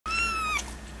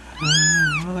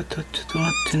あ、ちょっと待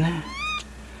ってね。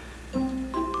どこ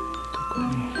に。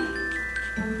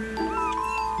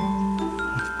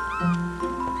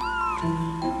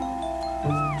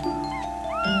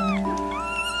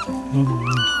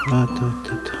あった。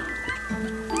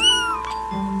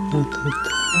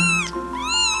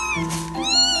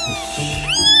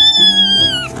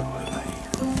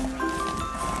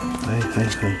はい。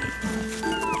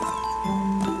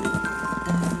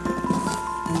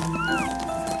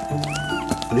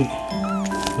あれ、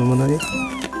飲まない？と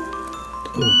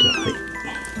ころで、はい。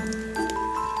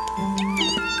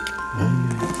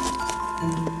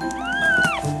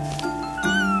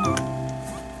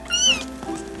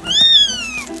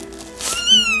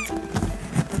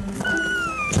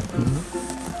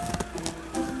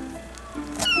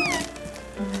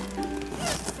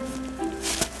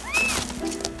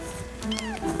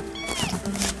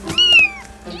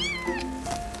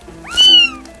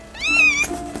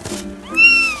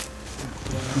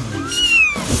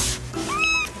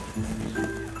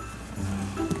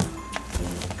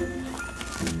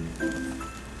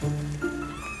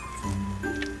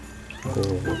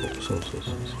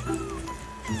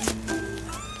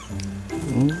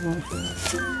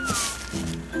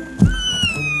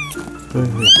そ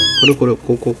う。これ、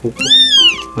ここ。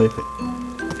はい。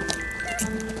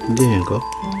出へんか。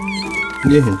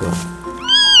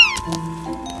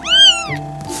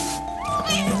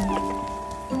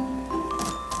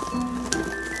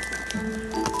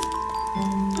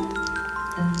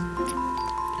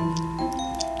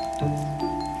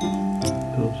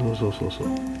そう。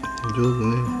上手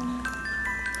ね。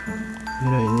偉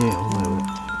いね、お前は。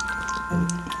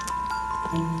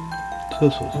そう。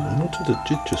もうちょっと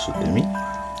チュッチュ吸ってみ。そ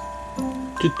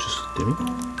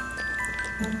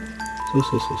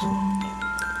う。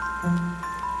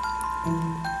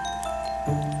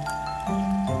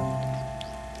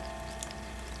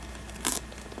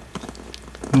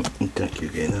一旦休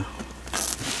憩な。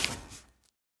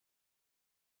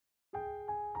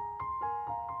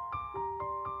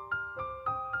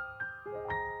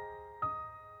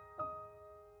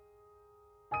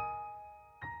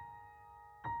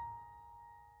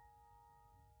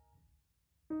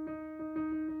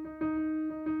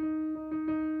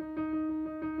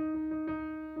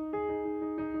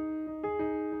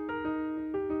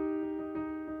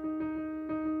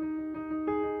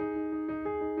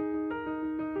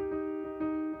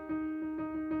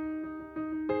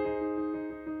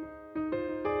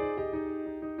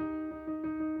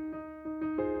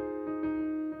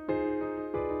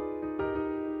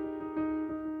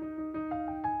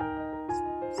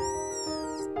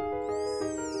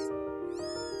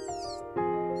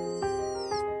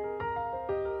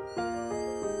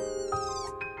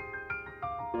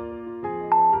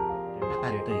貼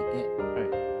っといて、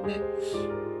で、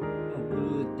グ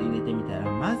ーって入れてみたら、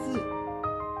まず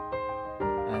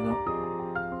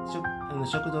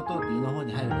食道通って胃の方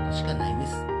に入ることしかないで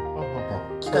す。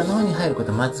気管の方に入るこ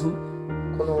とまず、こ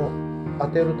の当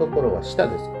てるところは下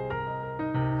ですか？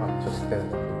ちょっと手が出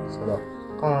てるんですけど、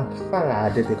この気管が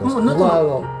出てくるんですか？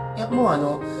いや、も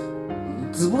う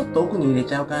ズボッと奥に入れ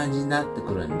ちゃう感じになって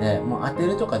くるんで、もう当て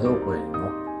るとかどうこうよりも、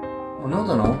もう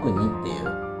喉の奥にってい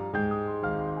う。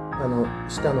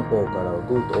下の方から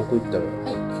ぐーっと奥行ったら、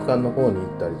気管の方に行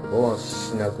ったりとかは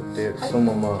しなくて、そ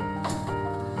のまま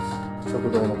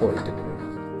食道の方に行ってくる。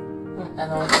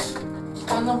気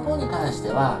管の方に関して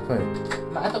は、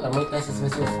後からもう一回説明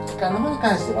するんです。気管の方に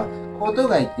関しては、喉頭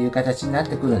蓋っていう形になっ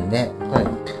てくるんで、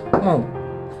もう、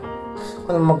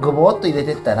このままグボーっと入れ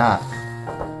てったら、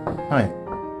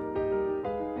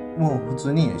もう普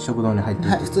通に食道に入って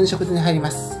いく。普通に食道に入りま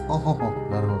す。なるほ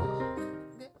ど。